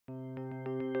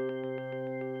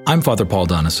I'm Father Paul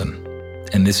Donison,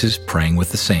 and this is Praying with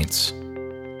the Saints.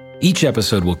 Each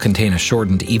episode will contain a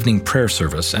shortened evening prayer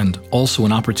service and also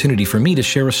an opportunity for me to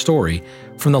share a story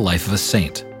from the life of a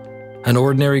saint, an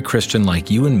ordinary Christian like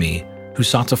you and me who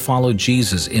sought to follow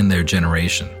Jesus in their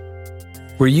generation.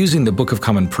 We're using the Book of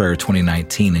Common Prayer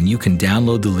 2019, and you can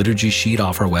download the liturgy sheet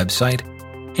off our website.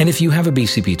 And if you have a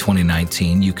BCP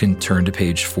 2019, you can turn to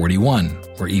page 41,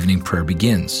 where evening prayer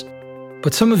begins.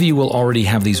 But some of you will already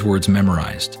have these words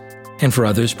memorized. And for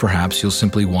others, perhaps you'll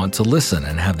simply want to listen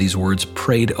and have these words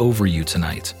prayed over you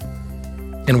tonight.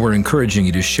 And we're encouraging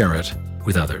you to share it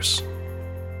with others.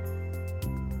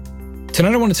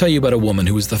 Tonight I want to tell you about a woman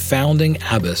who was the founding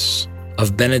abbess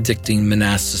of Benedictine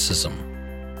monasticism.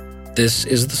 This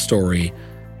is the story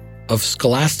of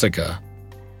Scholastica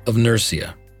of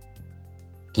Nursia.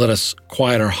 Let us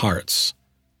quiet our hearts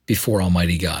before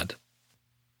Almighty God.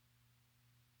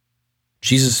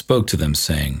 Jesus spoke to them,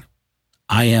 saying,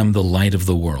 I am the light of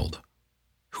the world.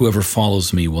 Whoever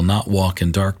follows me will not walk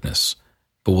in darkness,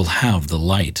 but will have the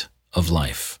light of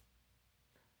life.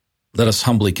 Let us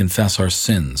humbly confess our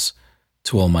sins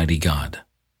to Almighty God.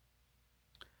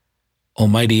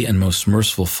 Almighty and most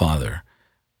merciful Father,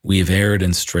 we have erred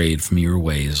and strayed from your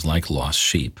ways like lost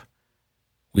sheep.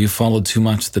 We have followed too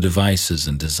much the devices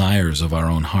and desires of our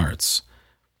own hearts.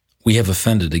 We have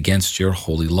offended against your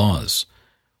holy laws.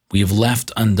 We have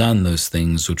left undone those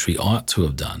things which we ought to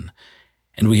have done,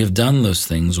 and we have done those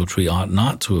things which we ought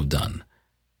not to have done.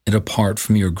 And apart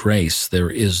from your grace, there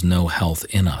is no health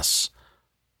in us.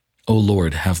 O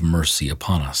Lord, have mercy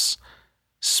upon us.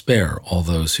 Spare all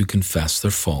those who confess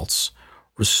their faults.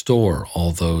 Restore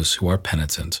all those who are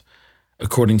penitent,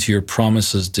 according to your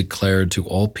promises declared to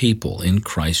all people in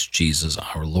Christ Jesus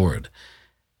our Lord.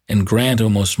 And grant, O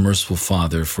most merciful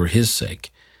Father, for his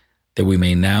sake, that we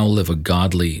may now live a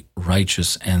godly,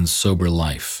 righteous, and sober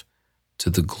life, to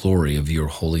the glory of your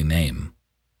holy name.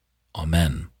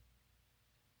 Amen.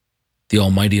 The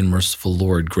Almighty and merciful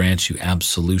Lord grant you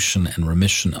absolution and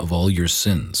remission of all your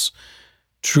sins,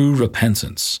 true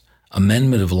repentance,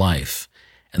 amendment of life,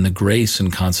 and the grace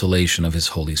and consolation of his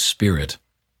Holy Spirit.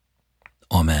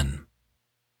 Amen.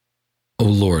 O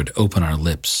Lord, open our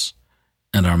lips,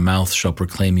 and our mouth shall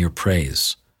proclaim your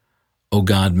praise. O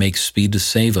God, make speed to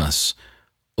save us.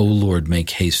 O Lord, make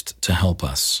haste to help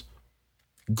us.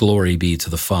 Glory be to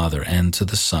the Father, and to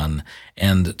the Son,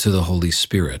 and to the Holy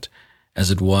Spirit, as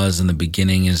it was in the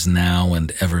beginning, is now,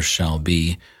 and ever shall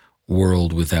be,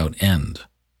 world without end.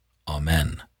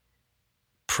 Amen.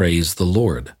 Praise the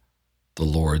Lord. The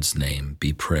Lord's name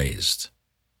be praised.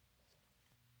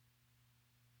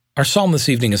 Our psalm this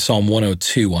evening is Psalm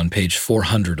 102 on page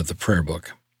 400 of the prayer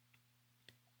book.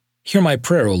 Hear my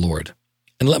prayer, O Lord,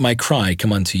 and let my cry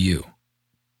come unto you.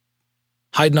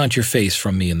 Hide not your face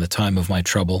from me in the time of my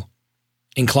trouble.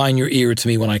 Incline your ear to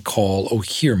me when I call, O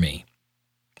hear me,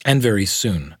 and very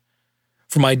soon.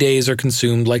 For my days are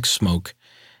consumed like smoke,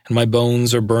 and my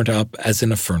bones are burnt up as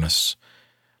in a furnace.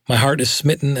 My heart is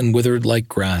smitten and withered like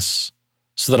grass,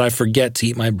 so that I forget to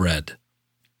eat my bread.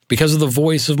 Because of the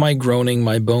voice of my groaning,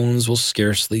 my bones will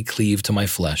scarcely cleave to my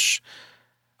flesh.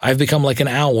 I have become like an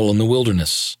owl in the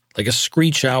wilderness, like a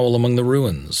screech owl among the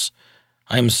ruins.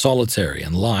 I am solitary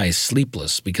and lie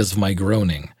sleepless because of my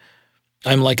groaning.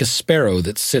 I am like a sparrow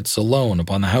that sits alone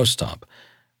upon the housetop.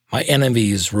 My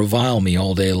enemies revile me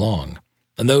all day long,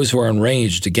 and those who are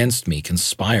enraged against me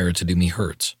conspire to do me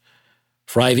hurt.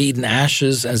 For I have eaten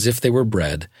ashes as if they were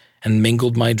bread, and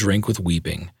mingled my drink with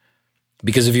weeping.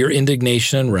 Because of your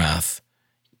indignation and wrath,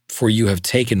 for you have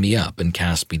taken me up and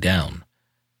cast me down.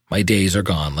 My days are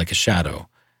gone like a shadow,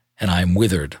 and I am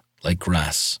withered like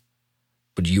grass.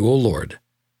 But you, O Lord,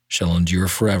 shall endure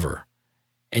forever,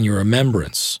 and your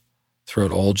remembrance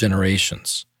throughout all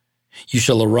generations. You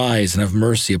shall arise and have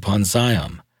mercy upon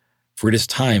Zion, for it is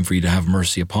time for you to have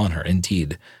mercy upon her.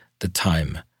 Indeed, the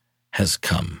time has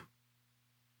come.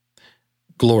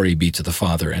 Glory be to the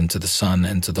Father, and to the Son,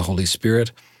 and to the Holy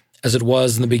Spirit, as it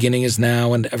was in the beginning, is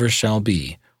now, and ever shall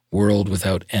be, world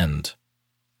without end.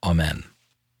 Amen.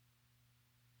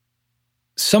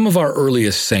 Some of our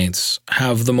earliest saints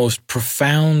have the most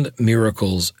profound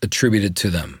miracles attributed to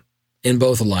them, in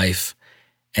both life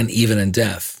and even in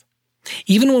death.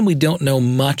 Even when we don't know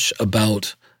much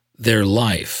about their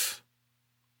life,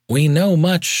 we know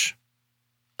much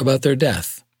about their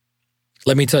death.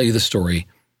 Let me tell you the story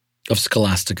of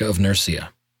Scholastica of Nursia.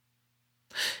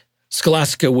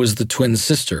 Scholastica was the twin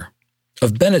sister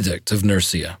of Benedict of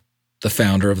Nursia, the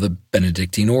founder of the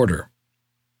Benedictine order.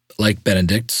 Like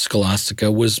Benedict,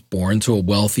 Scholastica was born to a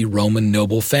wealthy Roman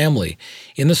noble family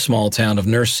in the small town of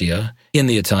Nursia in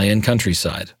the Italian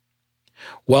countryside.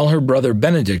 While her brother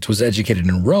Benedict was educated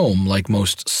in Rome, like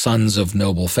most sons of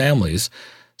noble families,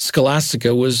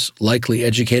 Scholastica was likely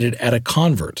educated at a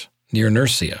convent near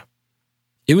Nursia.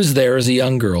 It was there as a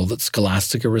young girl that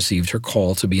Scholastica received her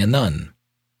call to be a nun.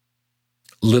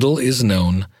 Little is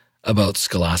known about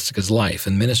Scholastica's life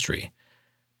and ministry,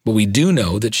 but we do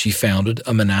know that she founded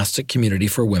a monastic community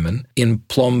for women in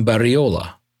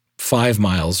Plombariola, 5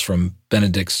 miles from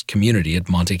Benedict's community at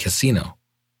Monte Cassino.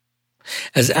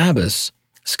 As abbess,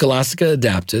 Scholastica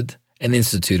adapted and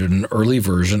instituted an early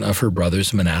version of her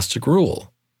brother's monastic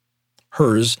rule.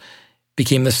 Hers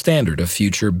became the standard of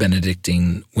future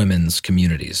Benedictine women's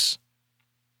communities.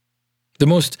 The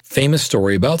most famous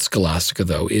story about Scholastica,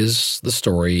 though, is the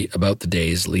story about the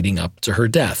days leading up to her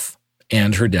death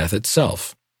and her death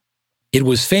itself. It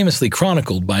was famously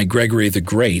chronicled by Gregory the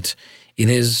Great in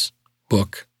his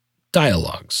book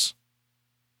Dialogues.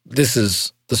 This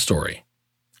is the story.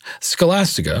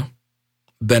 Scholastica,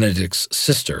 Benedict's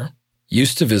sister,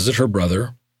 used to visit her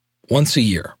brother once a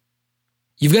year.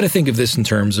 You've got to think of this in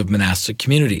terms of monastic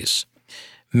communities.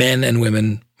 Men and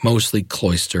women mostly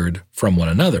cloistered from one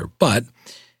another, but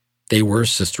they were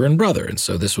sister and brother, and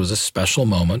so this was a special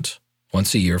moment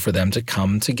once a year for them to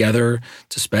come together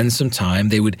to spend some time.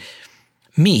 They would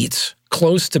meet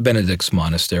close to Benedict's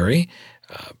monastery,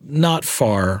 not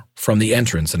far from the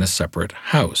entrance in a separate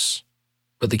house.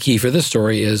 But the key for this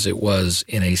story is it was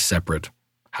in a separate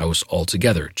house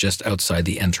altogether, just outside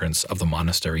the entrance of the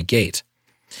monastery gate.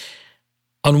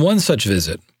 On one such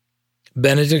visit,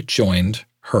 Benedict joined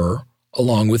her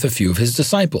along with a few of his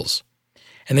disciples,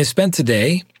 and they spent the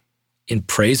day in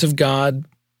praise of God,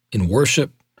 in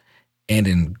worship, and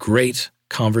in great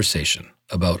conversation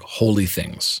about holy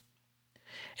things.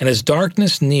 And as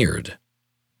darkness neared,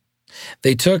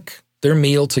 they took their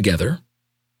meal together,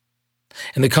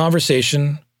 and the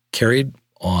conversation carried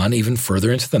on even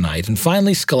further into the night. And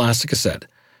finally, Scholastica said,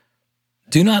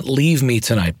 "Do not leave me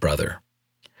tonight, brother,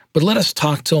 but let us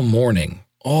talk till morning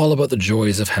all about the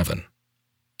joys of heaven."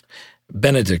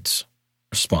 Benedict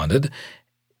responded,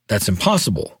 "That's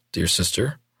impossible, dear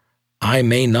sister. I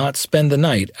may not spend the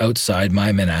night outside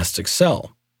my monastic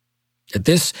cell." At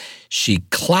this, she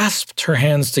clasped her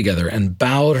hands together and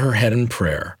bowed her head in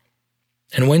prayer.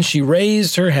 And when she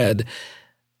raised her head,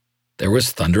 there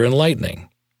was thunder and lightning,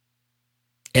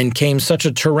 and came such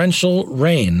a torrential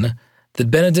rain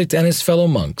that Benedict and his fellow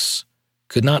monks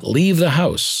could not leave the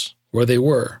house where they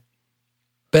were.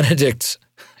 Benedict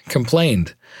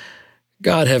complained,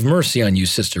 "God have mercy on you,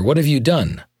 sister. What have you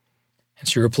done?" And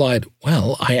she replied,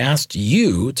 "Well, I asked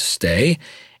you to stay,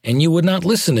 and you would not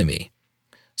listen to me.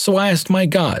 So I asked my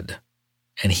God,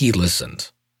 and he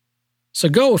listened. So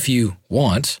go if you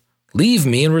want. Leave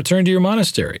me and return to your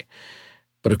monastery."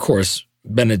 But of course,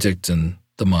 Benedict and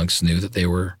the monks knew that they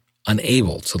were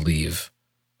unable to leave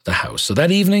the house. So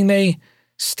that evening they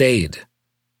stayed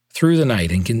through the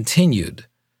night and continued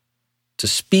to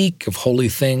speak of holy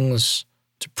things,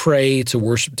 to pray, to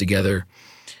worship together.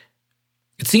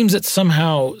 It seems that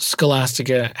somehow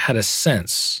Scholastica had a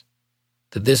sense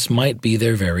that this might be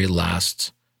their very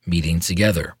last meeting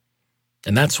together.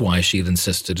 And that's why she had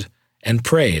insisted and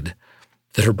prayed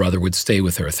that her brother would stay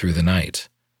with her through the night.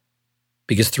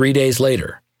 Because 3 days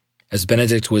later, as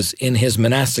Benedict was in his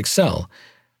monastic cell,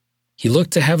 he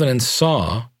looked to heaven and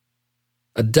saw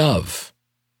a dove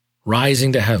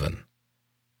rising to heaven.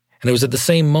 And it was at the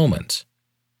same moment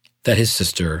that his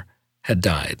sister had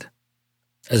died.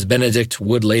 As Benedict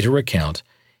would later recount,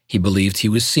 he believed he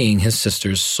was seeing his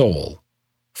sister's soul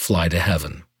fly to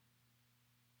heaven.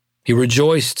 He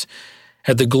rejoiced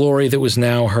at the glory that was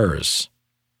now hers,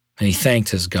 and he thanked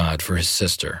his God for his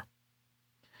sister.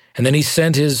 And then he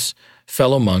sent his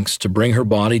fellow monks to bring her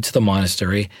body to the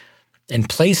monastery and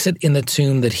place it in the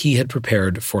tomb that he had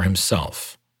prepared for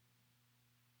himself.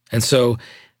 And so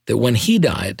that when he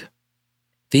died,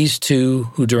 these two,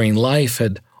 who during life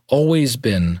had always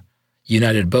been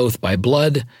united both by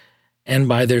blood and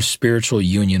by their spiritual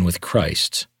union with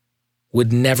Christ,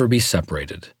 would never be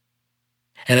separated.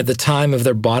 And at the time of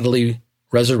their bodily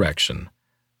resurrection,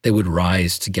 they would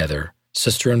rise together,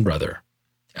 sister and brother,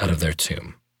 out of their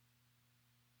tomb.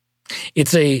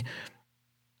 It's a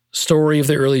story of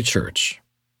the early church,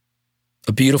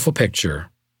 a beautiful picture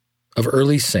of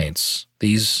early saints,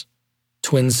 these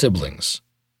twin siblings,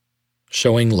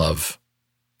 showing love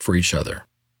for each other.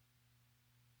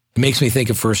 It makes me think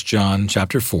of 1 John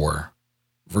chapter 4,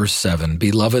 verse 7.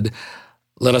 "Beloved,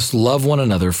 let us love one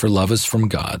another, for love is from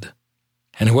God.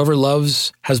 And whoever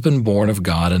loves has been born of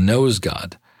God and knows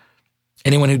God.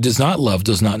 Anyone who does not love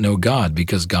does not know God,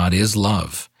 because God is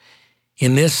love.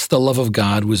 In this the love of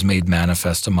God was made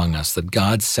manifest among us, that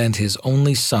God sent his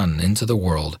only Son into the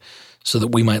world so that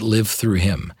we might live through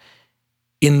him.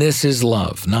 In this is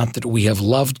love, not that we have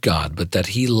loved God, but that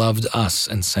he loved us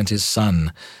and sent his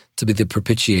Son to be the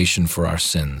propitiation for our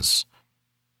sins.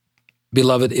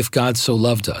 Beloved, if God so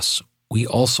loved us, we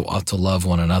also ought to love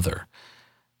one another.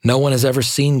 No one has ever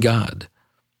seen God.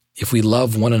 If we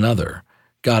love one another,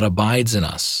 God abides in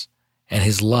us, and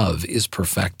his love is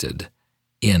perfected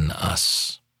in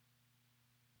us.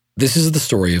 This is the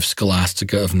story of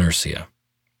Scholastica of Nursia,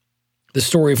 the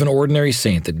story of an ordinary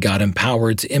saint that God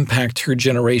empowered to impact her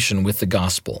generation with the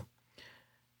gospel.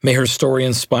 May her story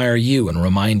inspire you and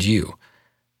remind you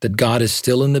that God is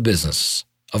still in the business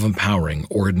of empowering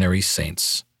ordinary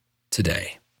saints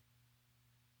today.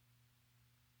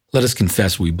 Let us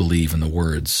confess we believe in the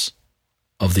words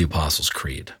of the Apostles'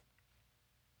 Creed,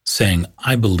 saying,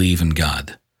 I believe in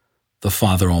God, the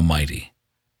Father Almighty,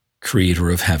 creator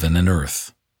of heaven and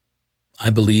earth. I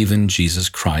believe in Jesus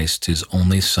Christ, his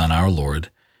only Son, our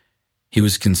Lord. He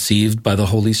was conceived by the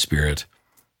Holy Spirit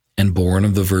and born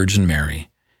of the Virgin Mary.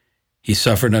 He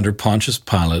suffered under Pontius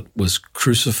Pilate, was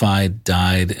crucified,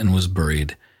 died, and was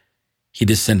buried. He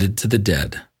descended to the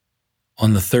dead.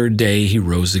 On the third day he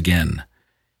rose again.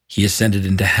 He ascended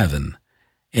into heaven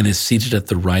and is seated at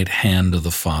the right hand of the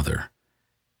Father.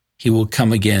 He will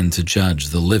come again to judge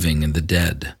the living and the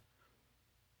dead.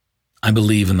 I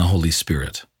believe in the Holy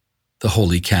Spirit, the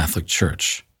Holy Catholic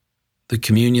Church, the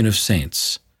communion of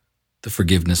saints, the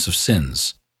forgiveness of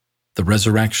sins, the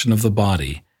resurrection of the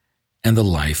body, and the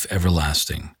life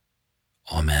everlasting.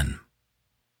 Amen.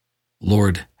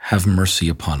 Lord, have mercy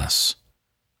upon us.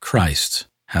 Christ,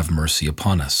 have mercy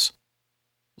upon us.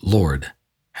 Lord,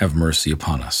 have mercy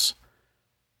upon us.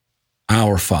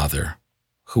 Our Father,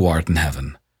 who art in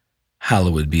heaven,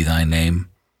 hallowed be thy name.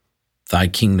 Thy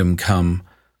kingdom come,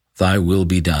 thy will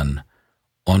be done,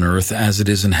 on earth as it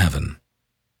is in heaven.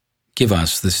 Give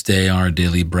us this day our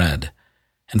daily bread,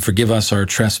 and forgive us our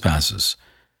trespasses,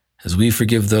 as we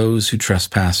forgive those who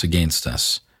trespass against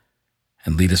us.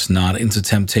 And lead us not into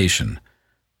temptation,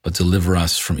 but deliver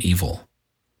us from evil.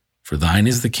 For thine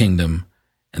is the kingdom,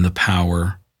 and the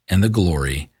power, and the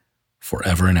glory,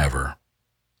 forever and ever.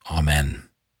 Amen.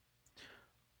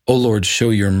 O Lord,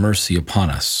 show your mercy upon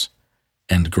us,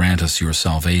 and grant us your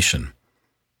salvation.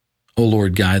 O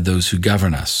Lord, guide those who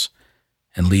govern us,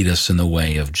 and lead us in the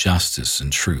way of justice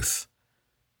and truth.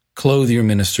 Clothe your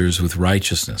ministers with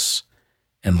righteousness,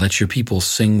 and let your people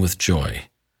sing with joy.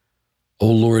 O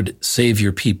Lord, save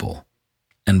your people,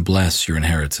 and bless your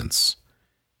inheritance.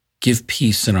 Give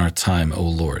peace in our time, O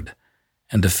Lord,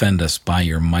 and defend us by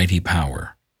your mighty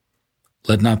power.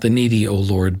 Let not the needy, O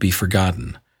Lord, be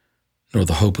forgotten, nor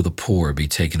the hope of the poor be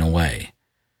taken away.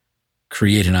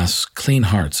 Create in us clean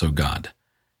hearts, O God,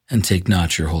 and take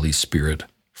not your Holy Spirit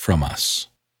from us.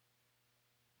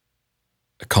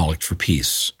 A Collect for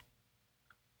Peace.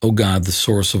 O God, the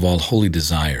source of all holy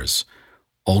desires,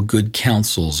 all good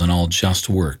counsels and all just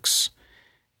works,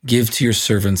 give to your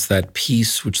servants that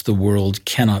peace which the world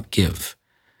cannot give,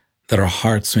 that our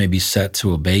hearts may be set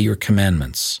to obey your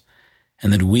commandments,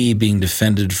 and that we, being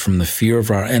defended from the fear of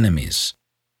our enemies,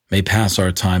 may pass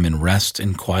our time in rest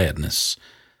and quietness,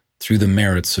 through the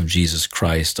merits of Jesus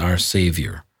Christ, our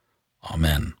Savior.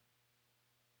 Amen.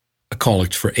 A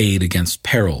Collect for Aid Against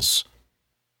Perils.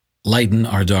 Lighten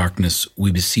our darkness,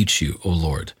 we beseech you, O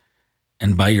Lord,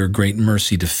 and by your great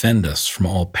mercy defend us from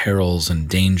all perils and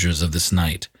dangers of this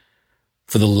night,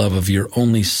 for the love of your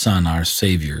only Son, our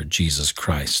Savior, Jesus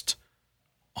Christ.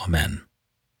 Amen.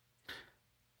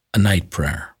 A Night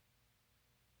Prayer.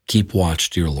 Keep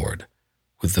watch, dear Lord,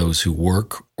 with those who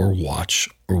work or watch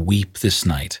or weep this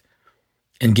night,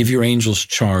 and give your angels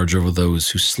charge over those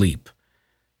who sleep.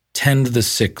 Tend the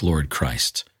sick, Lord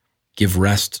Christ. Give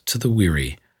rest to the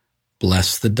weary.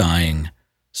 Bless the dying.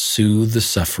 Soothe the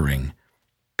suffering.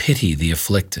 Pity the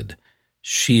afflicted.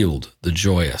 Shield the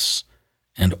joyous.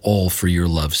 And all for your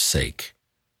love's sake.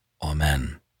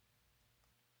 Amen.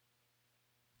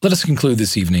 Let us conclude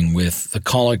this evening with the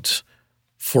Collect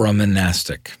for a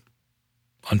Monastic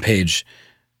on page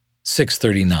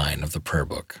 639 of the prayer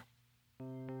book.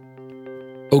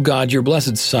 O God, your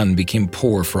blessed Son became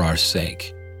poor for our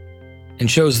sake, and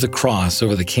chose the cross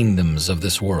over the kingdoms of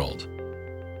this world.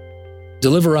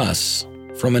 Deliver us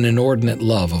from an inordinate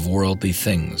love of worldly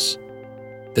things,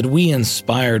 that we,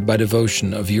 inspired by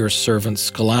devotion of your servant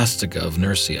Scholastica of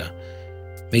Nursia,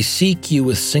 may seek you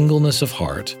with singleness of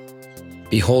heart,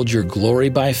 behold your glory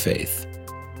by faith,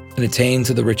 and attain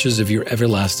to the riches of your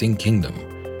everlasting kingdom,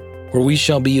 where we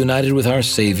shall be united with our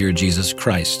Savior Jesus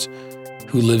Christ,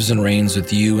 who lives and reigns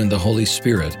with you in the Holy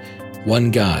Spirit,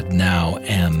 one God, now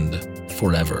and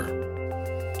forever.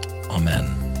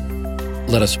 Amen.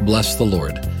 Let us bless the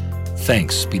Lord.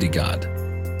 Thanks be to God.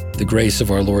 The grace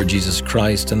of our Lord Jesus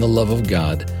Christ and the love of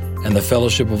God and the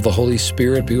fellowship of the Holy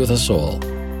Spirit be with us all,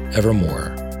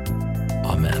 evermore.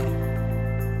 Amen.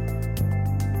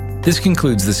 This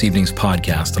concludes this evening's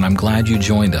podcast, and I'm glad you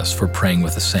joined us for Praying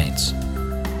with the Saints.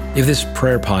 If this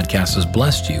prayer podcast has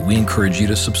blessed you, we encourage you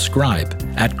to subscribe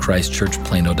at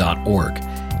christchurchplano.org,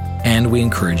 and we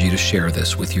encourage you to share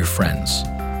this with your friends.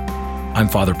 I'm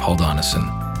Father Paul Donison,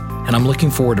 and I'm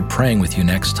looking forward to praying with you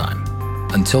next time.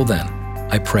 Until then,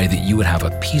 I pray that you would have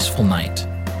a peaceful night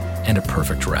and a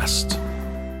perfect rest.